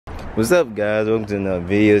What's up, guys? Welcome to another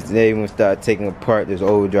video. Today we're gonna start taking apart this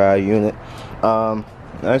OverDrive unit.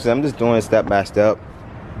 Actually, I'm just doing it step by step.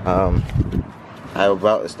 I was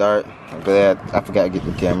about to start, but I forgot to get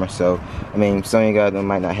the camera. So, I mean, some of you guys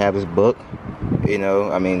might not have this book. You know,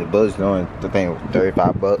 I mean, the book's going, the thing was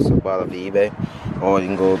 35 bucks. So bought off the eBay, or you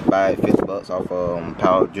can go buy it 50 bucks off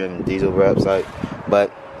Power Driven Diesel website. But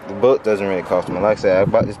the book doesn't really cost me. Like I said, I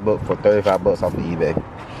bought this book for 35 bucks off the eBay.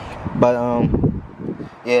 But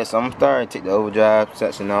yeah, so I'm starting to take the OverDrive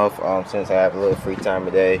section off since I have a little free time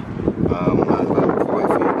today. I was about to record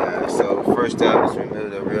for you guys. So first step is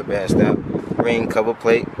remove the real bad step ring cover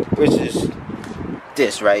plate, which is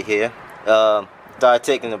this right here. Started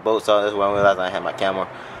taking the bolts off. That's when I realized I had my camera.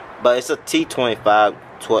 But it's a T25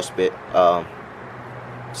 torch bit.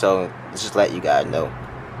 So just let you guys know.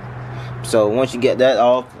 So once you get that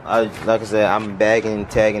off, like I said, I'm bagging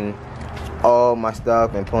and tagging all my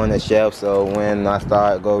stuff and pulling the shelf, so when I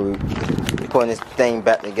start putting this thing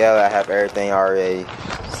back together, I have everything already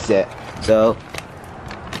set. So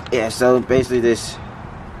yeah, so basically this,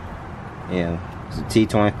 it's a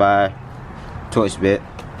T25 torch bit,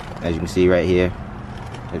 as you can see right here.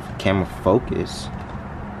 If the camera focus,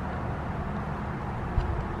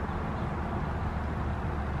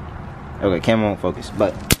 okay, camera won't focus,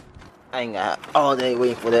 but I ain't got all day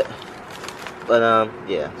waiting for that. But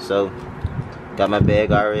yeah, so got my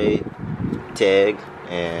bag already tagged,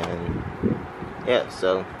 and yeah,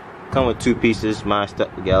 so come with two pieces, mine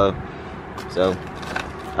stuck together. So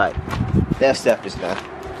alright, that step is done.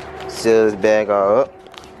 Seal this bag all up.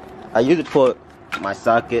 I usually put my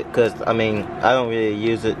socket, because I mean, I don't really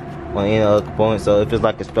use it on any other component. So if it's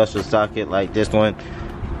like a special socket like this one,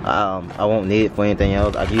 I won't need it for anything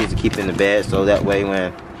else. I usually keep it in the bag, so that way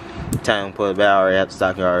when time to put it back, I already have the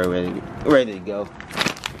socket already ready to go.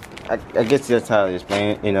 I guess that's how to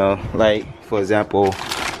explain it, you know. Like, for example,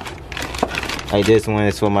 like this one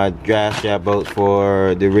is for my drive shaft bolts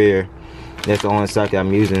for the rear. That's the only socket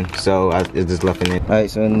I'm using, so it's just left in it. Alright,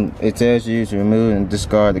 so it tells you to remove and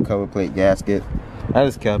discard the cover plate gasket. I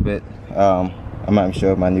just kept it. I'm not even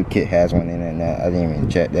sure if my new kit has one in it or not. I didn't even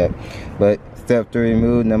check that. But step 3,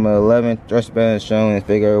 remove number 11 thrust bearing shown in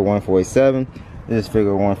figure 147. This is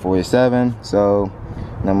figure 147. So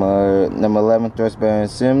number 11 thrust bearing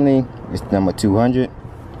assembly is number 200,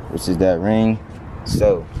 which is that ring.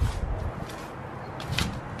 So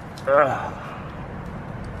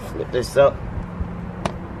flip this up.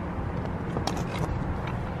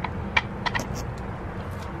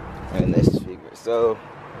 And this figure. So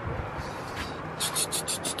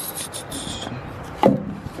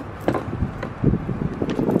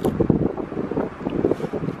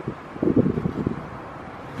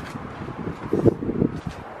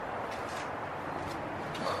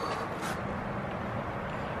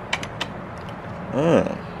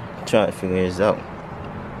trying to figure this out.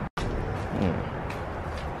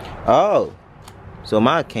 Oh, so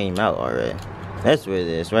mine came out already. That's what it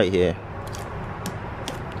is right here.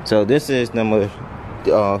 So this is number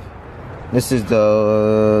this is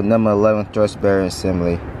the number 11 thrust bearing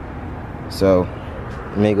assembly. So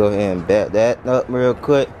let me go ahead and back that up real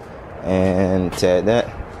quick and tag that.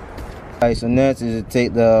 Alright, so next is to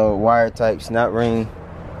take the wire type snap ring,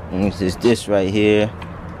 and which is this right here.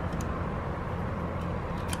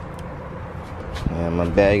 And I'm gonna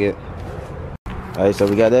bag it. Alright, so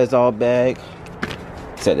we got this all bagged.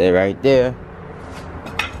 Set that right there.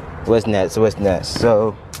 What's next? What's next?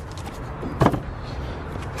 So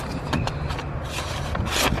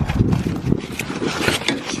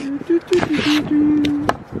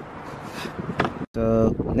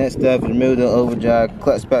next step is remove the OverDrive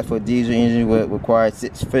clutch pack for diesel engine with required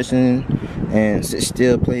 6 fishing and 6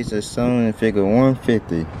 steel plates as shown in figure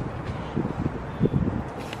 150.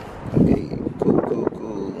 Okay,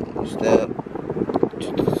 cool step.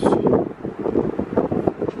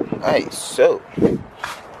 Alright, so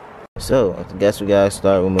I guess we gotta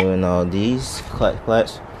start removing all these clutch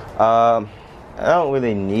plates. I don't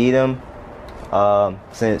really need them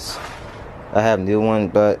since I have new one,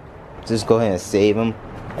 but just go ahead and save them.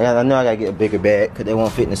 I know I gotta get a bigger bag because they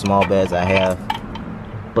won't fit in the small bags I have.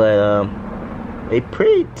 But they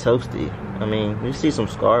pretty toasty. I mean, you see some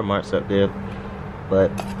scar marks up there. But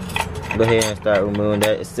go ahead and start removing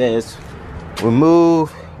that. It says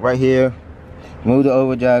remove right here. Remove the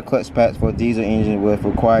OverDrive clutch pads for diesel engine with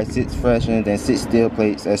required 6 freshens and 6 steel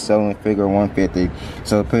plates as shown in figure 150.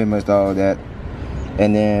 So pretty much all of that.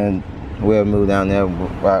 And then we'll move down there,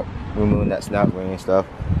 right, removing that snap ring and stuff.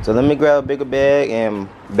 So let me grab a bigger bag and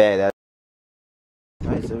bag that.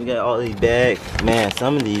 Alright, so we got all these bags. Man,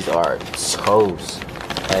 some of these are toast.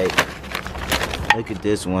 Like, look at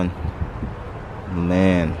this one.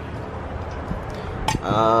 Man,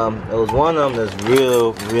 There was one of them that's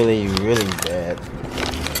really bad.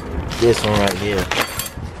 This one right here.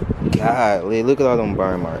 Golly, look at all them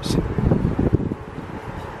burn marks.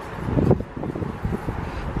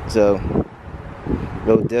 So, it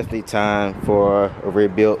was definitely time for a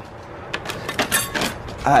rebuild.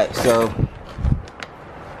 Alright, so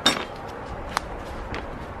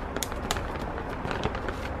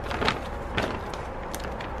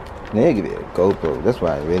need to give it a GoPro. That's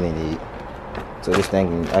what I really need. So this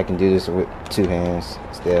thing, I can do this with 2 hands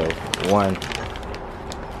instead of 1.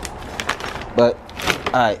 But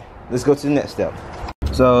alright, let's go to the next step.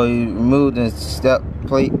 So you remove the step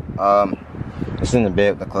plate. It's in the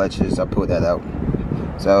bed with the clutches. I pulled that out.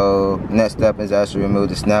 So next step is actually remove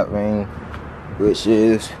the snap ring, which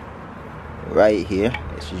is right here,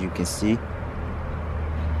 as you can see.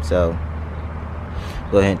 So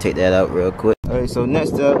go ahead and take that out real quick. Alright, so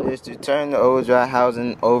next up is to turn the OverDrive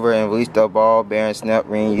housing over and release the ball bearing snap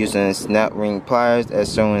ring using snap ring pliers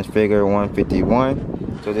as shown in figure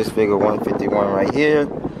 151. So this figure 151 right here.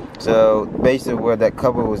 So basically where that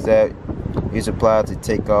cover was at, use a plier to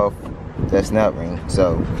take off that snap ring.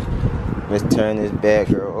 So let's turn this bad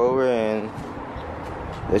girl over and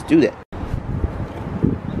let's do that.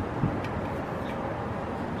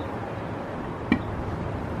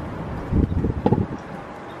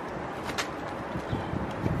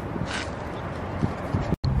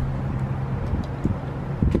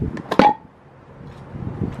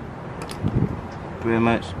 Pretty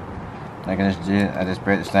much like I just did, I just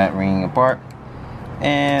spread the snap ring apart,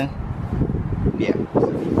 and yeah.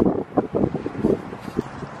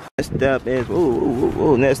 Next step is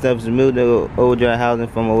next step is remove the OverDrive housing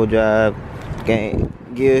from OverDrive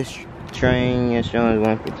gear train as shown as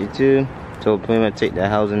 152. So pretty much take the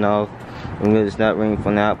housing off, remove the snap ring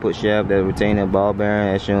from the output shaft that retain the ball bearing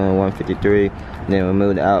as shown in 153. Then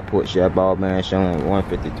remove the output shaft ball bearing as shown in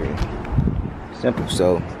 153. Simple.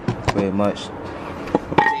 So pretty much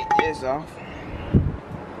take this off.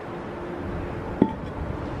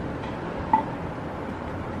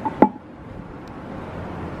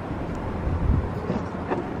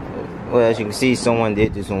 Well, as you can see, someone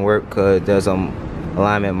did do some work because there's some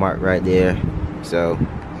alignment mark right there. So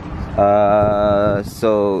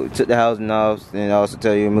so took the housing off, and also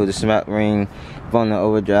tell you to remove the snap ring from the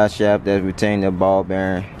OverDrive shaft that retained the ball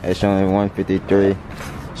bearing as shown in 153.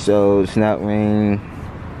 So snap ring,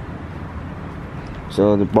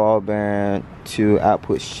 so the ball bearing to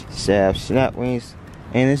output shaft snap rings,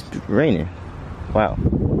 and it's raining. Wow.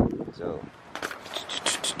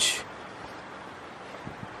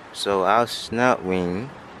 So our snap ring,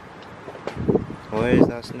 where is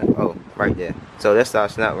our snap? Oh, right there. So that's our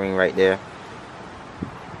snap ring right there.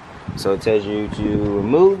 So it tells you to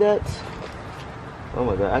remove that. Oh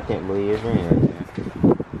my god, I can't believe it's raining right there.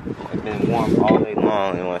 It's been warm all day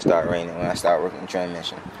long, and when it start raining, when I start working the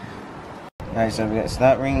transmission. Alright, so we got the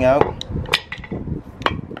snap ring out.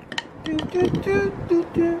 I'm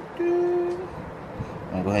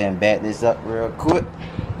gonna go ahead and back this up real quick.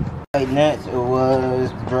 Right, next it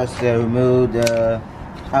was the brush that removed the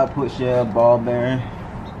output shaft ball bearing,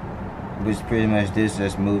 which is pretty much this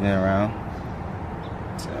that's moving around.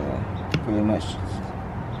 So pretty much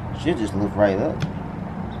should just lift right up.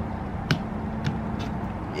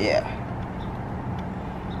 Yeah.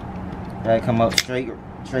 Gotta come up straight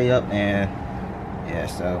up, and yeah,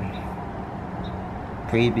 so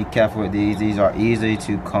please be careful with these. These are easy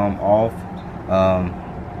to come off.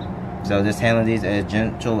 So just handle these as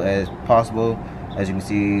gentle as possible. As you can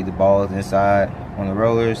see, the ball is inside on the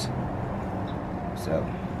rollers. So,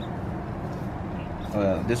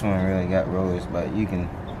 well, this one really got rollers, but you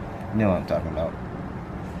know what I'm talking about.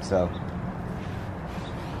 So,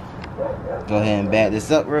 go ahead and back this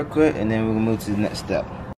up real quick, and then we're gonna move to the next step.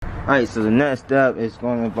 Alright, so the next step is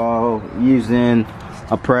going to involve using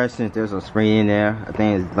a press, since there's a spring in there. I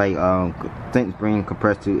think it's like I think the spring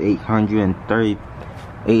compressed to 830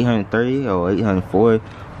 or 840,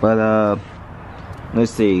 but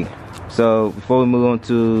let's see. So before we move on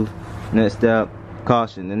to next step,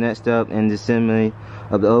 caution: the next step in the assembly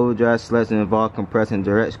of the OverDrive selection involve compressing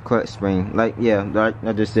direct clutch spring. Like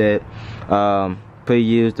I just said, please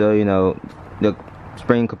use the the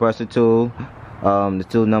spring compressor tool. The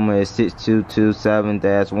tool number is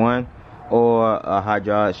 6227-1, or a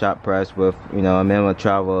hydraulic shop press with a minimum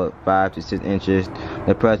travel of 5 to 6 inches.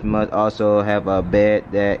 The press must also have a bed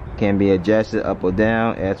that can be adjusted up or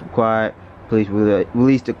down as required. Please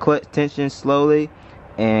release the clutch tension slowly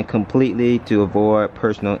and completely to avoid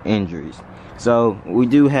personal injuries. So we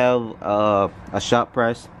do have a shop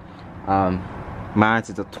press. Mine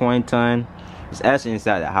is a 20 ton. It's actually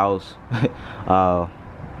inside the house.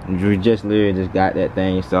 We just literally just got that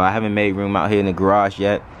thing, so I haven't made room out here in the garage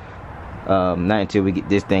yet. Not until we get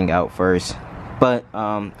this thing out first. But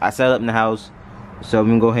I set up in the house, so we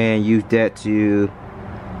can go ahead and use that to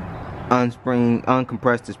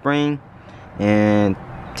uncompress the spring and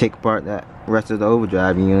take apart that rest of the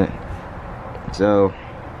overdrive unit. So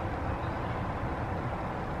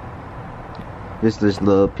just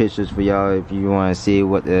little pictures for y'all if you want to see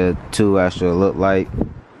what the tool actually look like.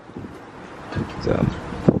 So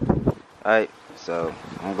alright, so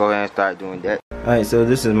I'm gonna go ahead and start doing that. Alright, so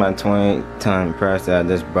this is my 20-ton press that I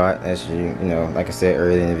just bought. As you know, like I said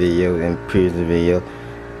earlier in the video and previous video,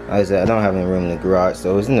 like I said, I don't have any room in the garage,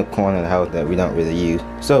 so it's in the corner of the house that we don't really use.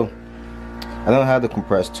 So I don't have the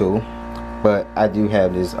compress tool, but I do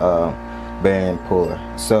have this bearing puller.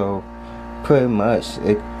 So pretty much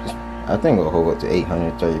I think it'll hold up to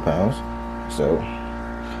 830 pounds. So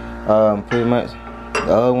pretty much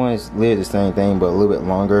the other one is literally the same thing but a little bit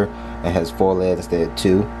longer and has 4 legs instead of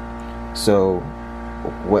 2. So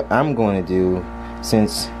what I'm going to do,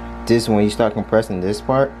 since this, when you start compressing this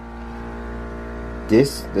part, the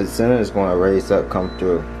center is going to raise up, come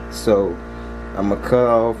through. So I'm gonna cut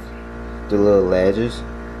off the little ledges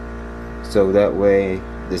so that way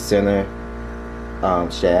the center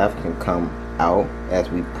shaft can come out as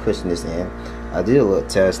we pushing this in. I did a little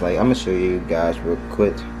test, like I'm gonna show you guys real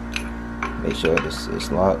quick. Make sure this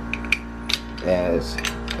is locked as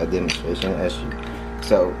a demonstration. As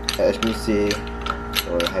you see,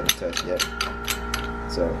 or I haven't touched yet.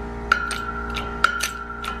 So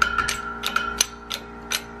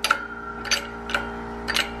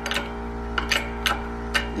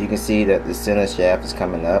you can see that the center shaft is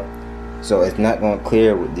coming up, so it's not going to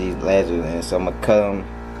clear with these ledges, and so I'm gonna cut them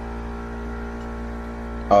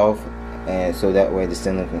off, and so that way the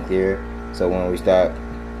center can clear. So when we start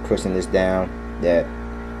pushing this down, that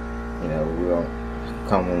we won't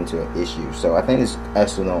come into an issue. So I think this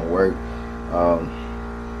actually don't work.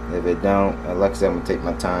 If it don't, like I said, I'm gonna take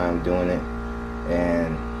my time doing it,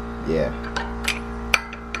 and yeah.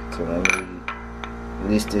 So let me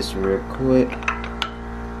release this real quick.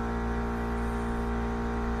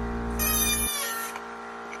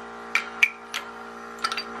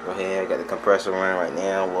 Go ahead, I got the compressor running right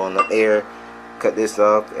now, blowing up air. Cut this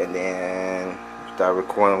off and then start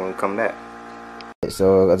recording when we come back.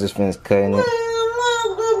 So I just finished cutting it.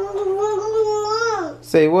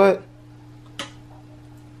 Say what?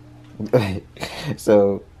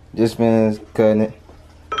 So just finished cutting it.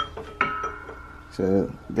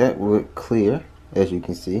 So that would clear, as you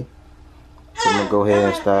can see. So I'm gonna go ahead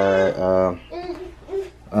and start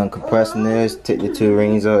uncompressing this. Take the 2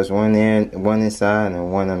 rings off. It's one inside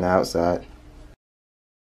and one on the outside.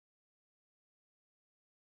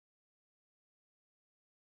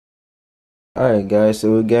 Alright guys,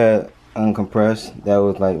 so we got uncompressed. That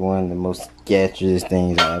was like one of the most sketchiest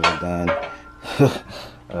things I ever done.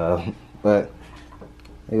 But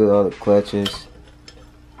look at all the clutches.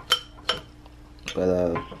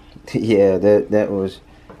 But yeah, that was,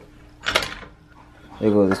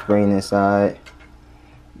 there goes the spring inside.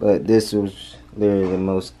 But this was literally the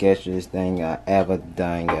most sketchiest thing I ever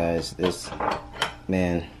done, guys. This,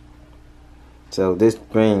 man. So this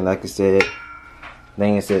spring, like I said, I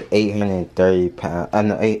think it said 830 pounds. I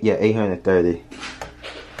know, 830.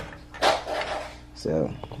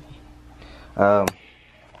 So,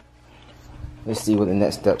 let's see what the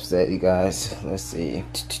next step said, you guys. Let's see.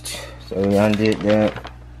 So we undid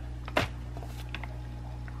that.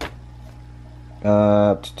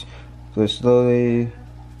 So slowly,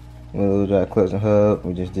 we'll overdrive clutch and hub.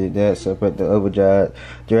 We just did that. Separate the overdrive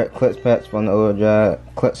direct clutch patch from the overdrive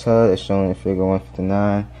clutch hub, as shown in figure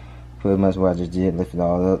 159. Pretty much what I just did, lifted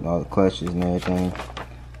all up, all the clutches and everything.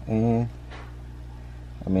 And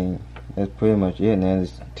I mean, that's pretty much it. Now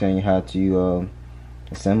just telling you how to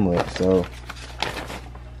assemble it. So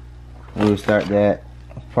we'll start that.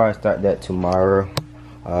 I'll probably start that tomorrow.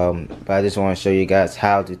 But I just want to show you guys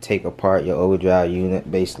how to take apart your overdrive unit.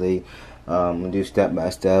 Basically, we'll do step by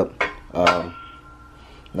step. Like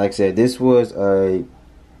I said, this was a,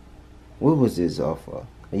 what was this off of?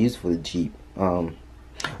 I used it for the Jeep.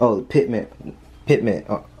 Oh, the Pitman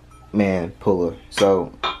man puller.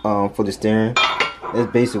 So for the steering,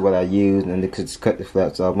 that's basically what I used, and then just cut the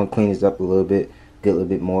flaps off. I'm gonna clean this up a little bit, get a little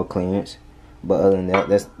bit more clearance. But other than that,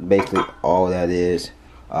 that's basically all that is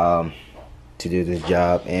to do this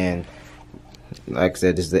job. And like I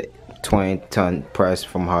said, this is a 20-ton press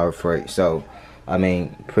from Harbor Freight. So I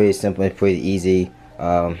mean, pretty simple and pretty easy.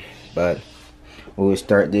 But we'll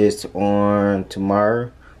start this on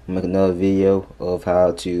tomorrow. Make another video of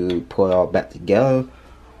how to put it all back together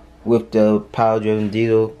with the power driven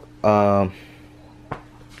diesel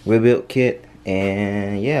rebuild kit.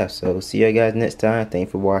 And yeah, so see you guys next time.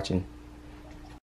 Thanks for watching.